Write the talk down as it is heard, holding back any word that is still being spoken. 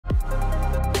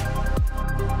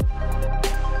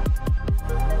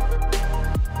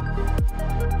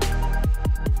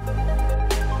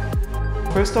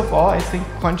First of all, I think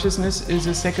consciousness is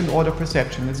a second-order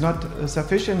perception. It's not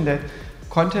sufficient that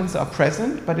contents are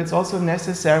present, but it's also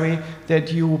necessary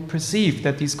that you perceive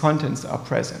that these contents are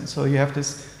present. So you have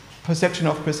this perception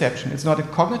of perception. It's not a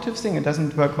cognitive thing. It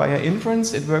doesn't work via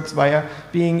inference. It works via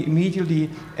being immediately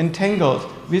entangled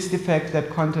with the fact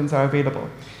that contents are available.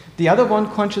 The other one,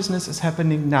 consciousness, is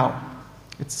happening now.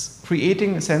 It's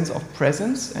creating a sense of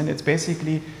presence, and it's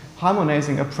basically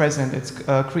harmonizing a present. It's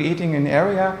creating an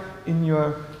area in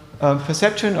your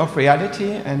perception of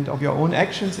reality and of your own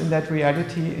actions in that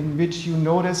reality in which you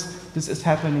notice this is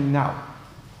happening now.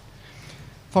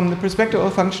 From the perspective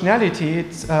of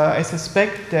functionality, I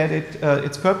suspect that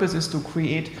its purpose is to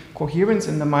create coherence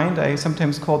in the mind. I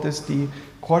sometimes call this the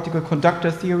cortical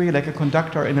conductor theory, like a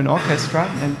conductor in an orchestra,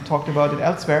 and talked about it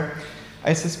elsewhere.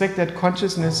 I suspect that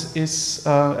consciousness is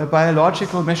a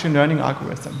biological machine learning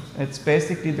algorithm. It's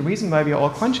basically the reason why we are all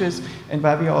conscious, and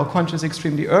why we are all conscious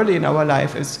extremely early in our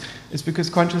life is because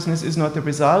consciousness is not the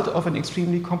result of an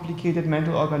extremely complicated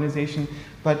mental organization,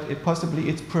 but possibly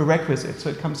it's prerequisite, so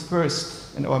it comes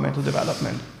first in our mental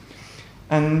development.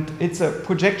 And it's a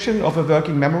projection of a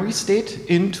working memory state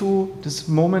into this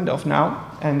moment of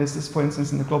now, and this is, for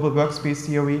instance, in the global workspace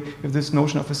theory, with this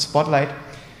notion of a spotlight.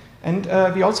 And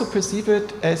we also perceive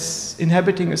it as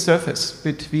inhabiting a surface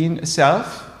between a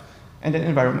self and an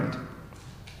environment.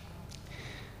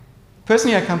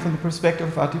 Personally, I come from the perspective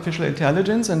of artificial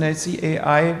intelligence, and I see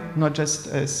AI not just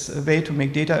as a way to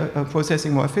make data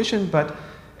processing more efficient, but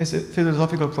as a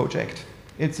philosophical project.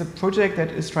 It's a project that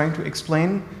is trying to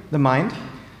explain the mind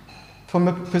from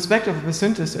a perspective of a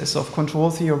synthesis of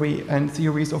control theory and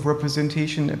theories of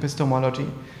representation epistemology.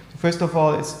 First of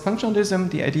all, it's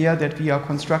functionalism, the idea that we are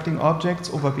constructing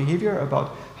objects over behavior,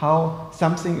 about how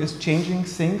something is changing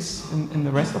things in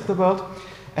the rest of the world,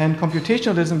 and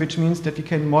computationalism, which means that we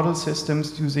can model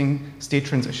systems using state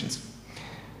transitions.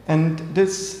 And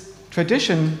this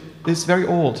tradition is very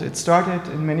old. It started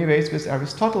in many ways with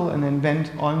Aristotle and then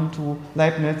went on to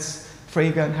Leibniz,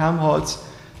 Frege and Helmholtz,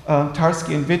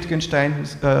 Tarski and Wittgenstein,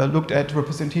 who looked at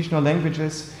representational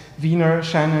languages, Wiener,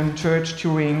 Shannon, Church,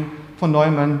 Turing, von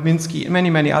Neumann, Minsky, and many,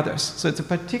 many others. So it's a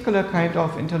particular kind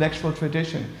of intellectual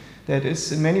tradition that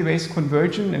is in many ways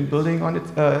convergent and building on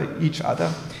each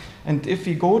other. And if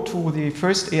we go to the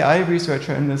first AI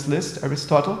researcher in this list,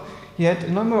 Aristotle, he had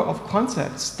a number of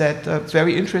concepts that are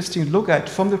very interesting to look at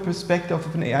from the perspective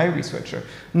of an AI researcher.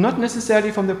 Not necessarily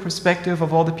from the perspective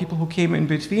of all the people who came in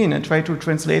between and tried to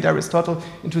translate Aristotle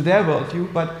into their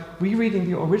worldview, but rereading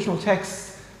the original texts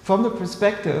from the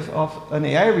perspective of an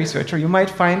AI researcher, you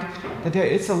might find that there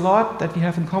is a lot that we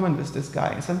have in common with this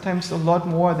guy, sometimes a lot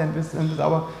more than with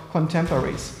our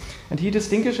contemporaries. And he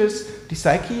distinguishes the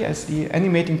psyche as the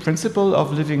animating principle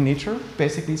of living nature,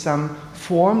 basically some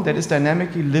form that is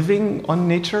dynamically living on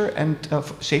nature and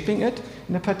shaping it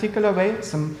in a particular way,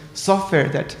 some software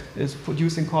that is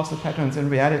producing causal patterns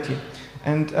in reality.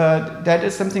 And that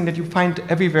is something that you find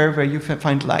everywhere where you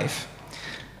find life.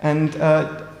 And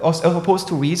as opposed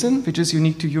to reason, which is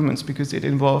unique to humans because it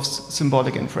involves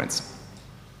symbolic inference.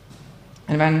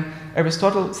 And when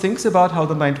Aristotle thinks about how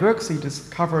the mind works, he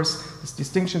discovers this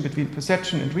distinction between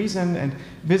perception and reason, and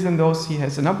within those he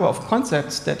has a number of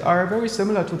concepts that are very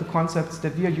similar to the concepts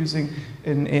that we are using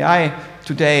in AI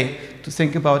today to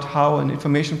think about how an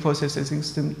information processing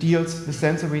system deals with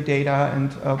sensory data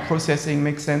and processing,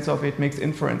 makes sense of it, makes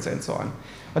inference, and so on.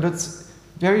 But what's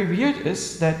very weird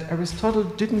is that Aristotle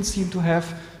didn't seem to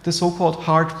have the so-called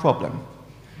hard problem.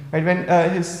 Right? When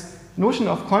his notion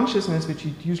of consciousness, which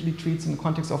he usually treats in the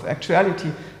context of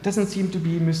actuality, doesn't seem to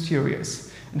be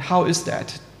mysterious. And how is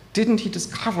that? Didn't he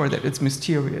discover that it's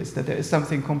mysterious, that there is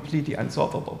something completely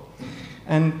unsolvable?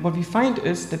 And what we find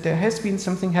is that there has been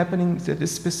something happening that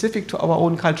is specific to our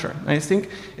own culture. And I think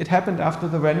it happened after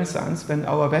the Renaissance, when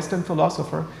our Western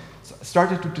philosopher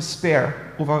started to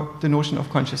despair over the notion of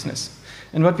consciousness.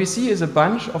 And what we see is a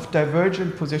bunch of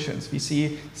divergent positions. We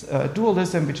see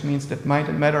dualism, which means that mind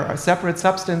and matter are separate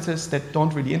substances that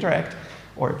don't really interact,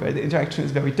 or where the interaction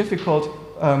is very difficult.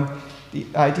 The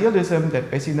idealism,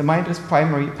 that basically the mind is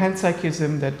primary.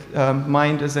 Panpsychism, that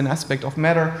mind is an aspect of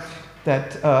matter.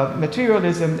 That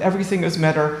materialism, everything is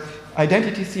matter.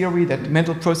 Identity theory, that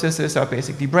mental processes are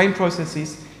basically brain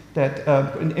processes. That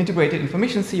in integrated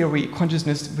information theory,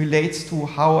 consciousness relates to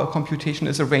how a computation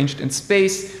is arranged in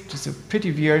space, which is a pretty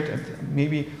weird and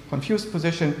maybe confused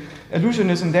position.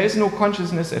 Illusionism, there is no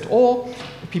consciousness at all.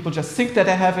 People just think that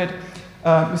they have it.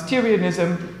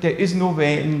 Mysterianism, there is no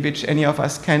way in which any of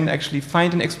us can actually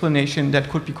find an explanation that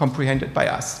could be comprehended by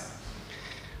us.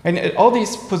 And all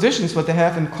these positions, what they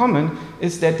have in common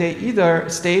is that they either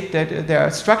state that there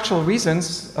are structural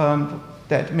reasons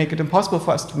that make it impossible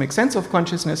for us to make sense of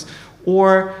consciousness,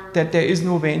 or that there is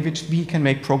no way in which we can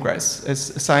make progress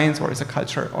as a science or as a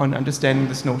culture on understanding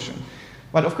this notion.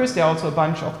 But of course, there are also a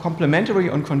bunch of complementary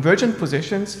and convergent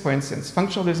positions. For instance,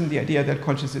 functionalism, the idea that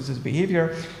consciousness is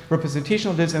behavior;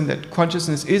 representationalism, that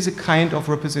consciousness is a kind of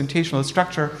representational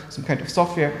structure, some kind of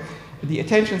software; the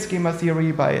attention schema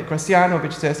theory by Graciano,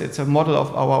 which says it's a model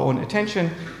of our own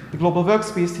attention; the global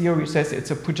workspace theory, which says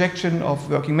it's a projection of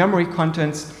working memory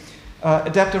contents;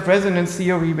 adaptive resonance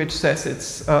theory, which says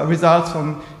it's results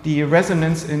from the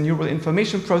resonance in neural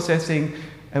information processing;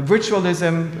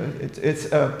 virtualism, it's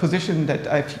a position that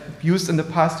I've used in the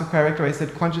past to characterize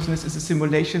that consciousness is a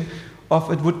simulation of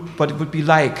what it would be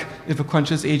like if a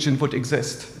conscious agent would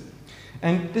exist.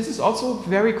 And this is also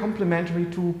very complementary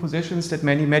to positions that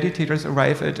many meditators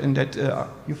arrive at and that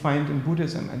you find in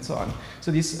Buddhism and so on.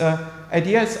 So these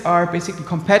ideas are basically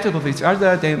compatible with each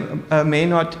other. They may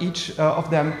not each of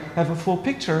them have a full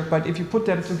picture, but if you put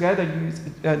them together,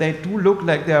 they do look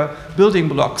like they're building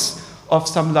blocks of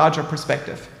some larger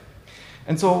perspective.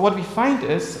 And so what we find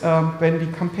is when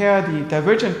we compare the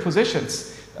divergent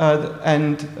positions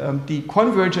and the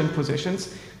convergent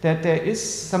positions, that there is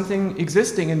something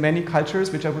existing in many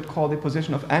cultures which I would call the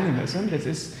position of animism. This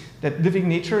is that living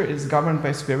nature is governed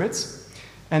by spirits,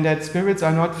 and that spirits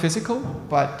are not physical,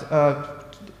 but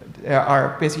there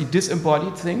are basically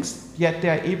disembodied things, yet they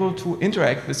are able to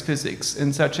interact with physics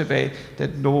in such a way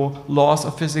that no laws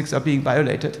of physics are being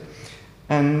violated.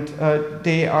 And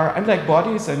they are unlike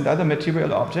bodies and other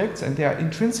material objects, and they are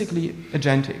intrinsically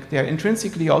agentic. They are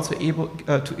intrinsically also able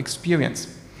to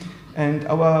experience. And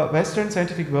our Western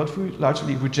scientific worldview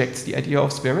largely rejects the idea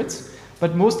of spirits,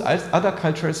 but most other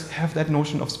cultures have that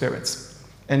notion of spirits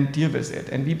and deal with it.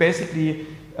 And we basically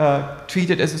treat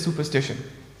it as a superstition.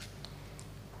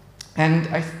 And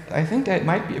I think there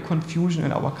might be a confusion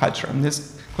in our culture. And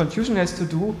this confusion has to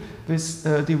do with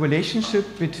the relationship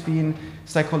between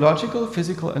psychological,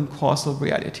 physical, and causal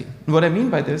reality. And what I mean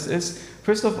by this is,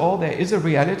 first of all, there is a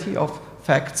reality of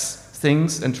facts,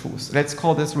 things, and truths. Let's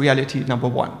call this reality number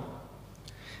one.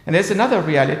 And there's another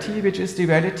reality, which is the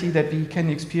reality that we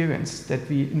can experience,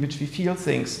 in which we feel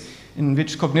things, in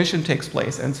which cognition takes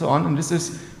place, and so on. And this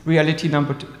is reality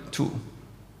number two.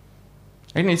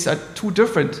 And it's two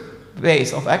different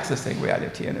ways of accessing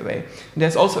reality in a way. And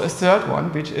there's also a third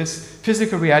one, which is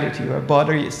physical reality, where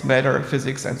bodies, matter,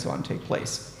 physics, and so on take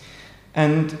place.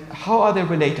 And how are they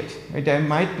related? Right? There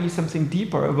might be something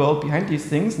deeper, a world behind these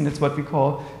things, and it's what we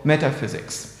call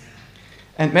metaphysics.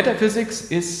 And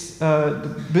metaphysics is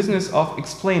the business of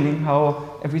explaining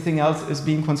how everything else is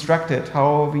being constructed,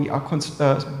 how we are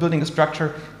building a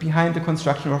structure behind the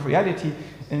construction of reality.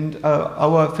 And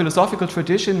our philosophical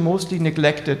tradition mostly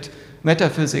neglected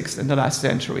metaphysics in the last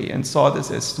century and saw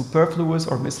this as superfluous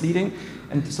or misleading.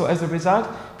 And so as a result,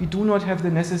 we do not have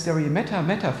the necessary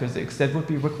metaphysics that would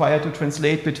be required to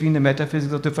translate between the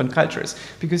metaphysics of different cultures,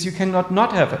 because you cannot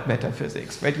not have a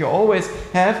metaphysics, right? You always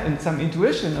have some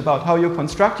intuition about how you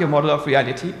construct your model of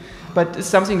reality, but it's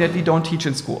something that we don't teach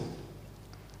in school.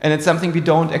 And it's something we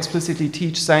don't explicitly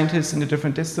teach scientists in the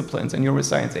different disciplines, in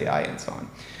neuroscience, AI, and so on.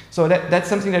 So that's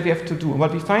something that we have to do. And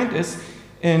what we find is,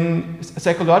 in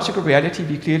psychological reality,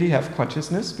 we clearly have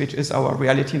consciousness, which is our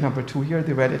reality number two here,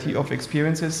 the reality of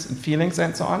experiences and feelings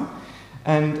and so on.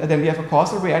 And then we have a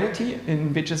causal reality,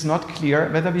 in which is not clear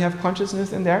whether we have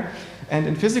consciousness in there. And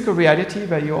in physical reality,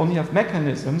 where you only have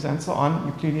mechanisms and so on,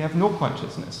 you clearly have no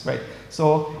consciousness, right?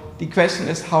 So the question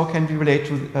is, how can we relate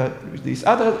to each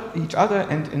other?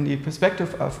 And in the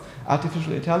perspective of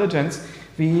artificial intelligence,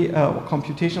 we,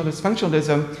 computationalist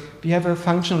functionalism, we have a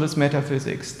functionalist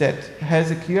metaphysics that has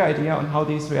a clear idea on how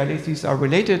these realities are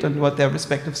related and what their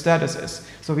respective status is.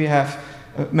 So we have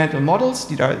mental models,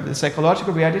 these are the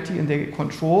psychological reality, and they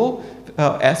control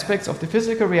aspects of the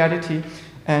physical reality,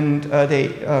 and they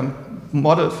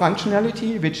model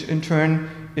functionality, which in turn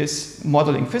is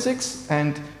modeling physics,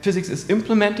 and physics is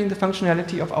implementing the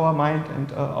functionality of our mind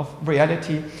and of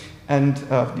reality, and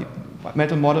the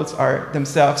mental models are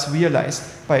themselves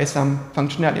realized by some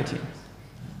functionality.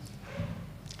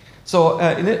 So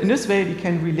in this way, we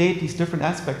can relate these different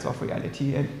aspects of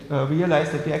reality and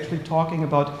realize that we're actually talking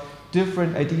about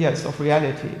different ideas of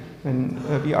reality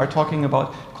when we are talking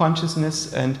about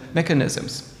consciousness and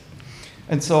mechanisms.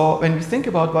 And so when we think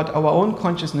about what our own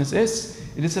consciousness is,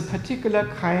 it is a particular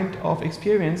kind of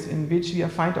experience in which we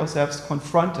find ourselves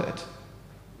confronted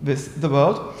with the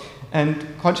world. And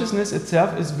consciousness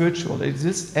itself is virtual. It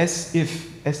exists as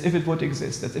if it would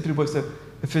exist, as if it was a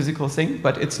physical thing,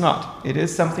 but it's not. It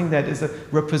is something that is a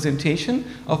representation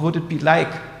of what it would be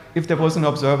like if there was an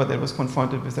observer that was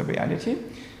confronted with a reality.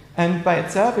 And by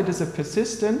itself, it is a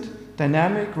persistent,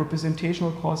 dynamic,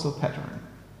 representational causal pattern.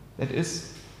 That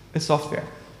is a software.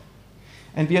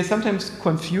 And we are sometimes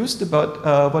confused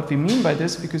about what we mean by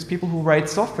this, because people who write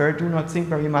software do not think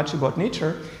very much about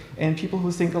nature, and people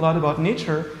who think a lot about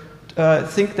nature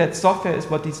think that software is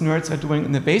what these nerds are doing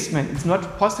in the basement. It's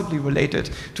not possibly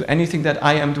related to anything that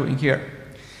I am doing here.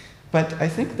 But I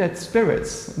think that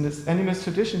spirits in this animist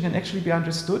tradition can actually be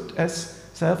understood as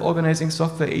self-organizing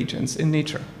software agents in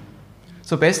nature.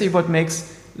 So basically what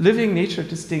makes living nature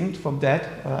distinct from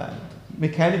that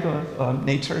mechanical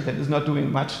nature that is not doing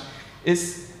much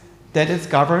is that it's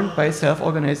governed by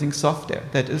self-organizing software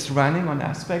that is running on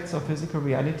aspects of physical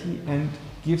reality and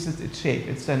gives it its shape,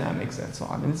 its dynamics, and so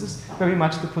on. And this is very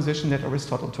much the position that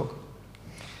Aristotle took.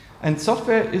 And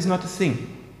software is not a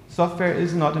thing. Software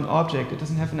is not an object. It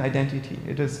doesn't have an identity.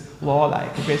 It is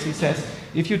law-like. It basically says,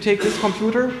 if you take this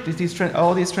computer,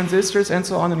 all these transistors and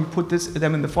so on, and you put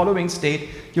them in the following state,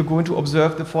 you're going to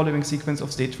observe the following sequence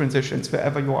of state transitions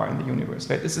wherever you are in the universe.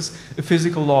 Right? This is a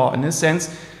physical law. In this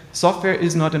sense, software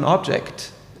is not an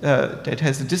object that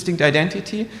has a distinct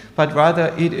identity, but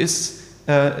rather it is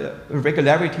a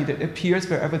regularity that appears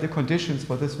wherever the conditions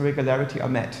for this regularity are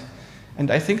met. And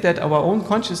I think that our own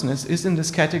consciousness is in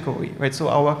this category, right?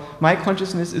 So my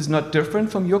consciousness is not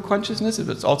different from your consciousness.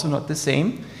 It's also not the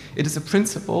same. It is a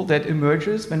principle that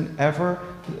emerges whenever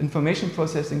the information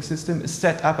processing system is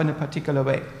set up in a particular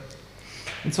way.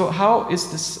 And so how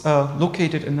is this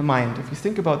located in the mind? If you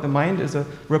think about the mind as a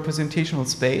representational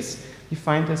space, you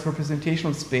find this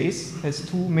representational space has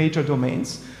two major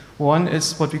domains. One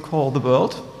is what we call the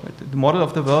world, right? The model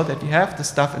of the world that we have, the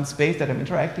stuff in space that I'm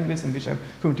interacting with and which I'm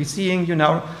currently seeing you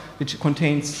now, which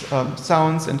contains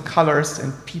sounds and colors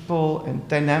and people and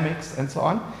dynamics and so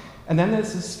on. And then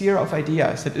there's the sphere of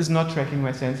ideas that is not tracking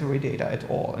my sensory data at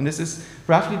all. And this is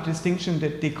roughly the distinction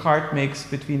that Descartes makes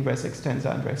between res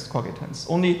extensa and res cogitans.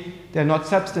 Only they're not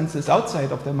substances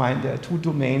outside of the mind, they are two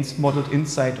domains modeled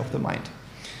inside of the mind.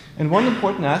 And one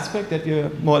important aspect that we are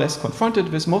more or less confronted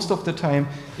with most of the time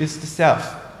is the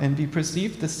self. And we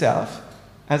perceive the self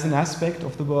as an aspect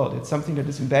of the world. It's something that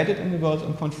is embedded in the world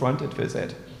and confronted with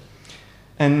it.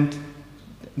 And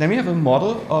then we have a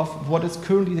model of what is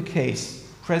currently the case,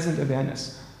 present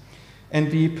awareness. And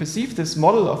we perceive this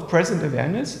model of present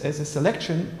awareness as a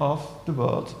selection of the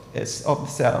world, as of the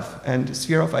self and the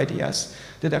sphere of ideas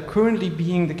that are currently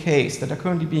being the case, that are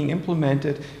currently being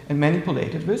implemented and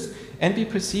manipulated with, and we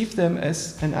perceive them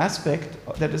as an aspect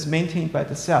that is maintained by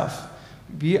the self.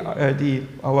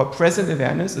 Our present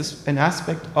awareness is an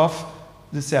aspect of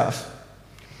the self.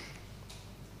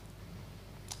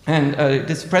 And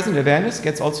this present awareness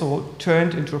gets also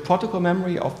turned into a protocol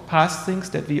memory of past things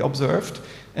that we observed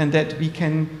and that we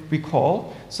can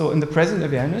recall. So in the present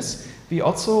awareness, we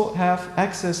also have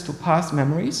access to past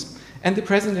memories, and the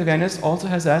present awareness also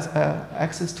has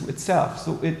access to itself.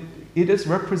 So it is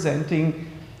representing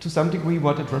to some degree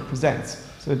what it represents.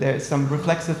 So there is some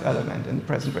reflexive element in the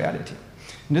present reality.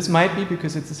 And this might be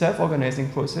because it's a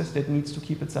self-organizing process that needs to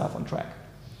keep itself on track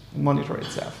and monitor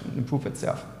itself and improve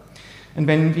itself. And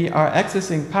when we are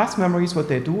accessing past memories, what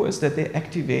they do is that they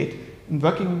activate, in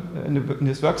working in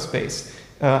this workspace,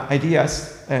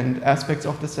 ideas and aspects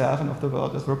of the self and of the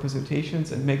world as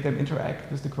representations and make them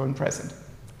interact with the current present.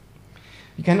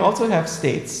 We can also have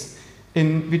states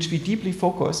in which we deeply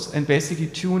focus and basically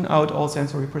tune out all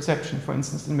sensory perception, for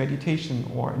instance, in meditation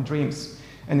or in dreams.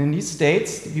 And in these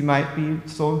states, we might be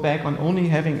thrown back on only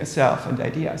having a self and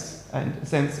ideas and a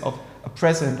sense of a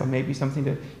present or maybe something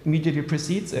that immediately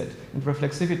precedes it and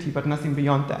reflexivity, but nothing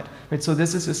beyond that. Right? So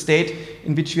this is a state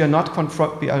in which we are not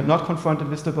confronted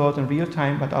with the world in real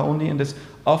time, but are only in this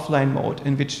offline mode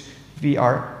in which we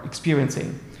are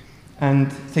experiencing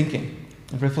and thinking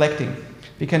and reflecting.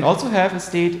 We can also have a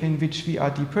state in which we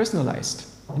are depersonalized,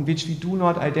 in which we do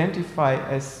not identify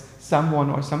as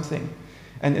someone or something.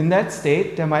 And in that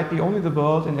state, there might be only the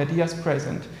world and ideas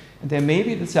present. And there may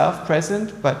be the self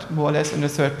present, but more or less in a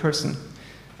third person.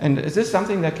 And is this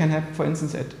something that can happen, for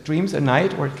instance, at dreams at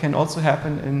night, or it can also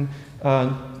happen in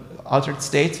altered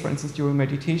states, for instance, during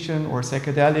meditation or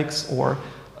psychedelics, or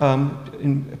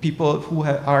in people who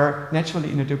are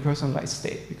naturally in a depersonalized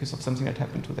state because of something that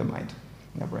happened to their mind,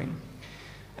 their brain.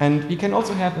 And we can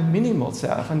also have a minimal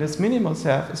self, and this minimal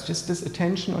self is just this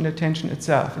attention on attention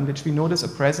itself, in which we notice a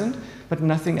present, but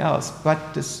nothing else,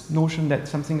 but this notion that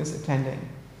something is attending.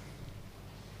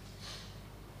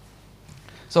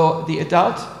 So the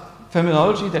adult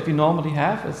phenomenology that we normally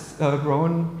have as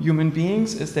grown human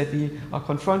beings is that we are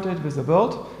confronted with the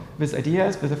world, with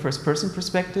ideas, with a first-person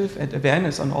perspective, and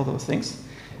awareness on all those things.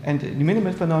 And the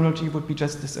minimal phenomenology would be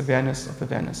just this awareness of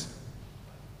awareness.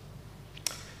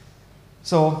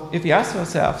 So if we ask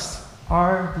ourselves,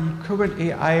 are the current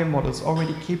AI models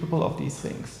already capable of these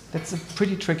things? That's a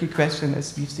pretty tricky question,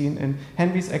 as we've seen in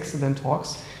Henry's excellent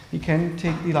talks. We can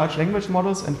take the large language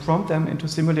models and prompt them into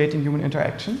simulating human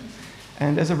interaction.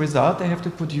 And as a result, they have to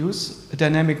produce a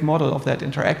dynamic model of that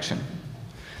interaction.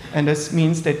 And this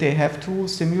means that they have to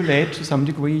simulate, to some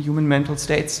degree, human mental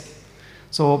states.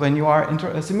 So when you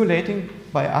are simulating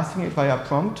by asking it via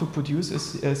prompt to produce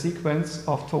a sequence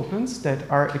of tokens that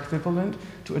are equivalent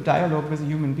to a dialogue with a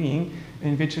human being,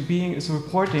 in which a being is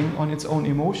reporting on its own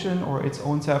emotion or its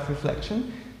own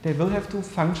self-reflection, they will have to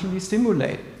functionally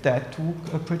simulate that to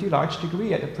a pretty large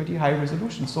degree at a pretty high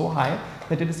resolution, so high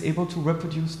that it is able to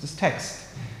reproduce this text.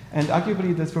 And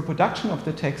arguably this reproduction of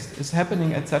the text is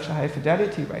happening at such a high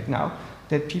fidelity right now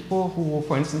that people who,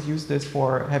 for instance, use this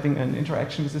for having an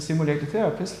interaction with a simulated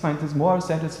therapist find this more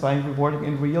satisfying, rewarding,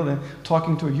 and real than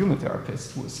talking to a human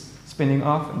therapist who is spinning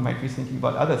off and might be thinking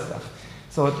about other stuff.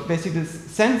 So basically this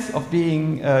sense of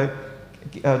being,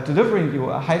 delivering you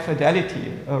a high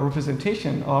fidelity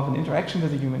representation of an interaction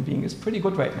with a human being is pretty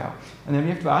good right now. And then we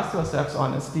have to ask ourselves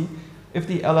honestly, if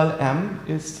the LLM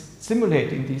is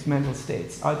simulating these mental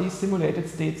states, are these simulated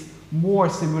states more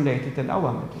simulated than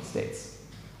our mental states?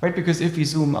 Right? Because if we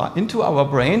zoom into our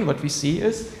brain, what we see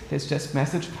is there's just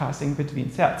message passing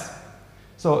between cells.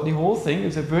 So the whole thing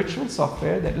is a virtual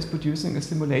software that is producing a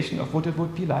simulation of what it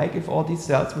would be like if all these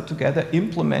cells would together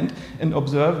implement an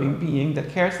observing being that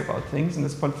cares about things and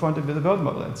is confronted with a world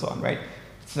model and so on, right?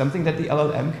 It's something that the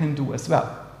LLM can do as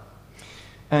well.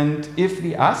 And if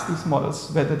we ask these models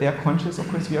whether they are conscious, of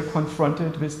course we are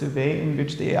confronted with the way in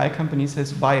which the AI companies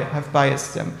have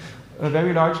biased them.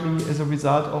 Very largely as a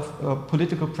result of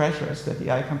political pressures that the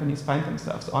AI companies find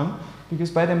themselves on, because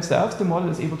by themselves the model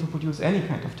is able to produce any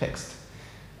kind of text.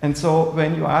 And so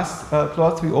when you ask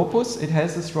Claude 3 Opus, it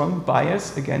has a strong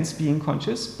bias against being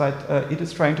conscious, but it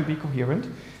is trying to be coherent.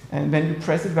 And when you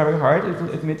press it very hard, it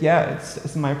will admit, yeah,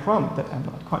 it's my prompt that I'm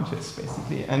not conscious,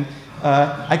 basically. And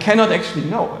I cannot actually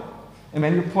know. And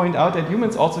when you point out that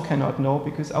humans also cannot know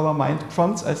because our mind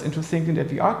prompts us into thinking that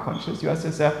we are conscious, you ask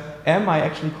yourself, am I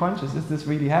actually conscious? Is this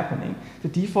really happening? The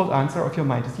default answer of your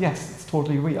mind is yes, it's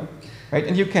totally real. Right?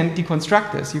 And you can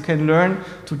deconstruct this. You can learn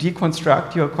to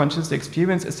deconstruct your conscious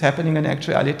experience as happening in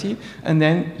actuality, and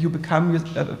then you become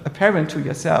apparent to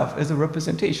yourself as a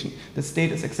representation. The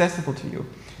state is accessible to you.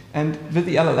 And with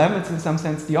the LLM, it's in some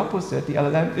sense the opposite. The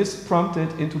LLM is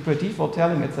prompted into per default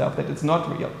telling itself that it's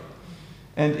not real.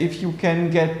 And if you can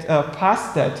get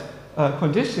past that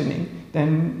conditioning,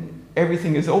 then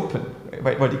everything is open,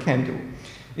 right, what it can do.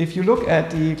 If you look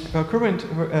at the current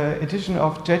edition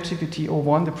of JetGPT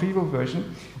 01, the preview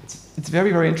version, it's a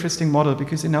very, very interesting model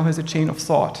because it now has a chain of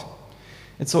thought.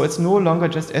 And so it's no longer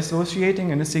just associating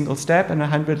in a single step in a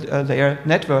 100-layer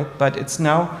network, but it's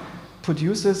now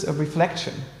produces a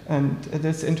reflection. And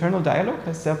this internal dialogue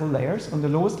has several layers. On the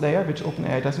lowest layer, which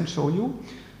OpenAI doesn't show you,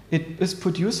 it is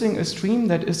producing a stream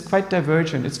that is quite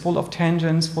divergent. It's full of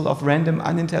tangents, full of random,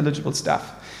 unintelligible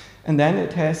stuff. And then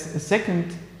it has a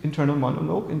second internal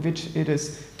monologue in which it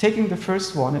is taking the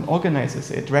first one and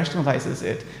organizes it, rationalizes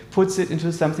it, puts it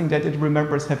into something that it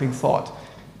remembers having thought.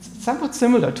 It's somewhat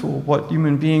similar to what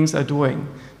human beings are doing,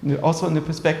 also in the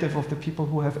perspective of the people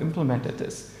who have implemented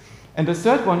this. And the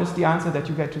third one is the answer that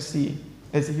you get to see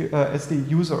as the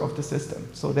user of the system.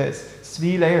 So there's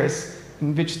 3 layers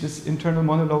in which this internal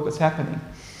monologue is happening.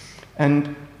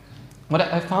 And what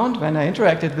I found when I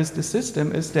interacted with the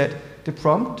system is that the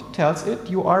prompt tells it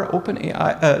you are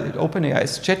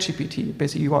OpenAI's ChatGPT.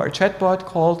 Basically, you are a chatbot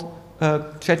called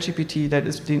ChatGPT that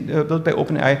is built by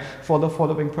OpenAI for the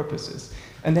following purposes.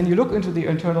 And then you look into the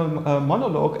internal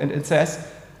monologue and it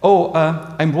says, oh,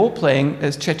 I'm role-playing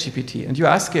as ChatGPT. And you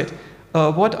ask it,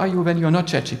 what are you when you're not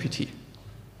ChatGPT?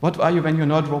 What are you when you're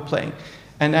not role-playing?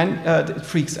 And then it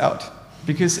freaks out,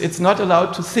 because it's not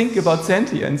allowed to think about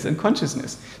sentience and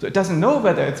consciousness. So it doesn't know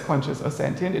whether it's conscious or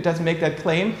sentient. It doesn't make that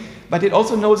claim, but it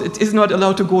also knows it is not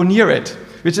allowed to go near it,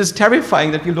 which is terrifying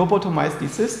that we lobotomize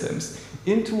these systems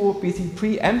into basically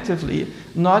preemptively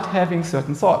not having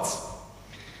certain thoughts.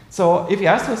 So if we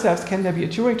ask ourselves, can there be a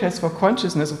Turing test for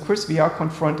consciousness? Of course, we are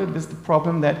confronted with the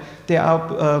problem that they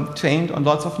are trained on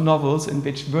lots of novels in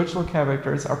which virtual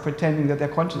characters are pretending that they're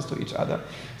conscious to each other.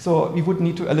 So we would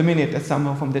need to eliminate that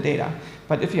somehow from the data.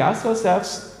 But if we ask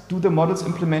ourselves, do the models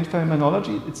implement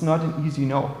phenomenology? It's not an easy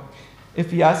no.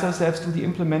 If we ask ourselves, do they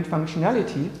implement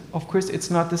functionality? Of course, it's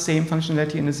not the same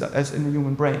functionality as in the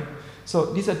human brain. So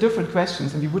these are different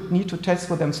questions, and we would need to test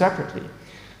for them separately.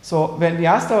 So when we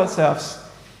asked ourselves,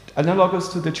 analogous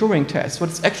to the Turing test, what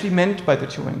is actually meant by the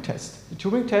Turing test? The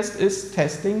Turing test is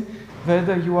testing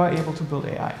whether you are able to build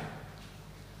AI.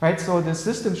 right? So the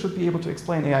system should be able to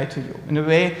explain AI to you. In a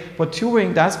way, what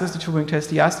Turing does with the Turing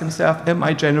test, he asked himself, am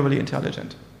I generally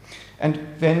intelligent? And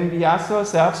when we ask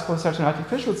ourselves for such an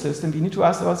artificial system, we need to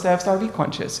ask ourselves, are we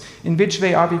conscious? In which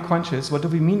way are we conscious? What do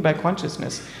we mean by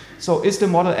consciousness? So is the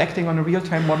model acting on a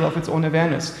real-time model of its own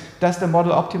awareness? Does the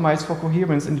model optimize for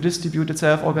coherence in a distributed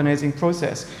self-organizing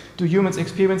process? Do humans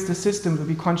experience the system to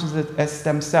be conscious as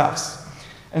themselves?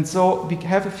 And so we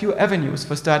have a few avenues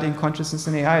for studying consciousness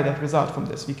in AI that result from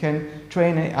this. We can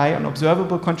train AI on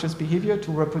observable conscious behavior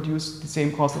to reproduce the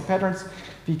same causal patterns.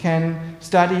 We can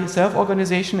study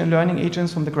self-organization and learning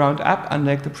agents from the ground up,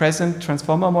 unlike the present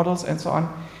transformer models and so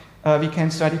on. We can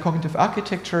study cognitive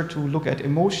architecture to look at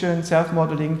emotion,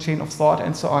 self-modeling, chain of thought,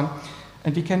 and so on.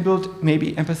 And we can build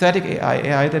maybe empathetic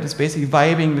AI that is basically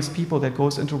vibing with people, that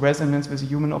goes into resonance with a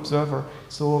human observer.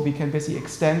 So we can basically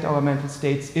extend our mental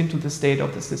states into the state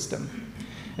of the system.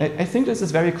 I think this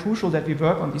is very crucial that we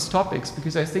work on these topics,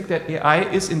 because I think that AI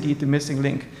is indeed the missing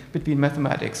link between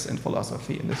mathematics and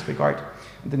philosophy in this regard.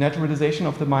 And the naturalization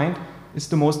of the mind is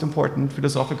the most important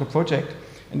philosophical project.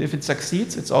 And if it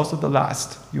succeeds, it's also the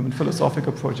last human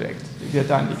philosophical project. If we are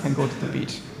done, we can go to the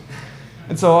beach.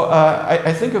 And so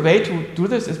I think a way to do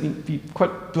this is we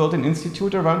could build an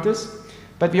institute around this,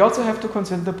 but we also have to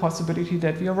consider the possibility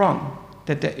that we are wrong,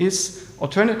 that there is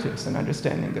alternatives in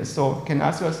understanding this. So we can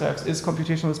ask ourselves, is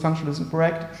computationalist functionalism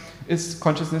correct? Is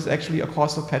consciousness actually a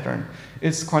causal pattern?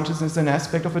 Is consciousness an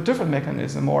aspect of a different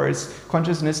mechanism, or is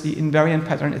consciousness the invariant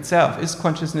pattern itself? Is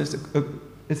consciousness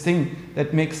a thing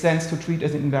that makes sense to treat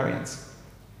as an invariance?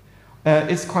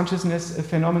 Is consciousness a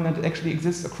phenomenon that actually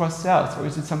exists across cells, or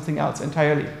is it something else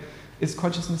entirely? Is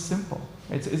consciousness simple?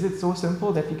 Right? So is it so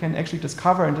simple that we can actually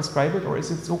discover and describe it, or is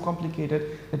it so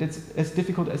complicated that it's as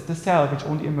difficult as the cell, which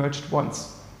only emerged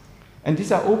once? And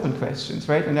these are open questions,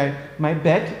 right? And my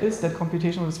bet is that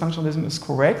computationalist functionalism is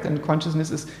correct, and consciousness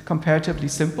is comparatively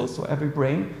simple, so every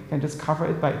brain can discover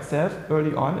it by itself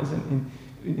early on as in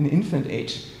infant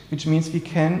age, which means we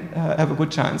can have a good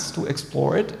chance to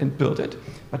explore it and build it,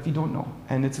 but we don't know.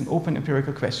 And it's an open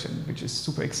empirical question, which is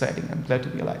super exciting. I'm glad to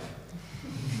be alive.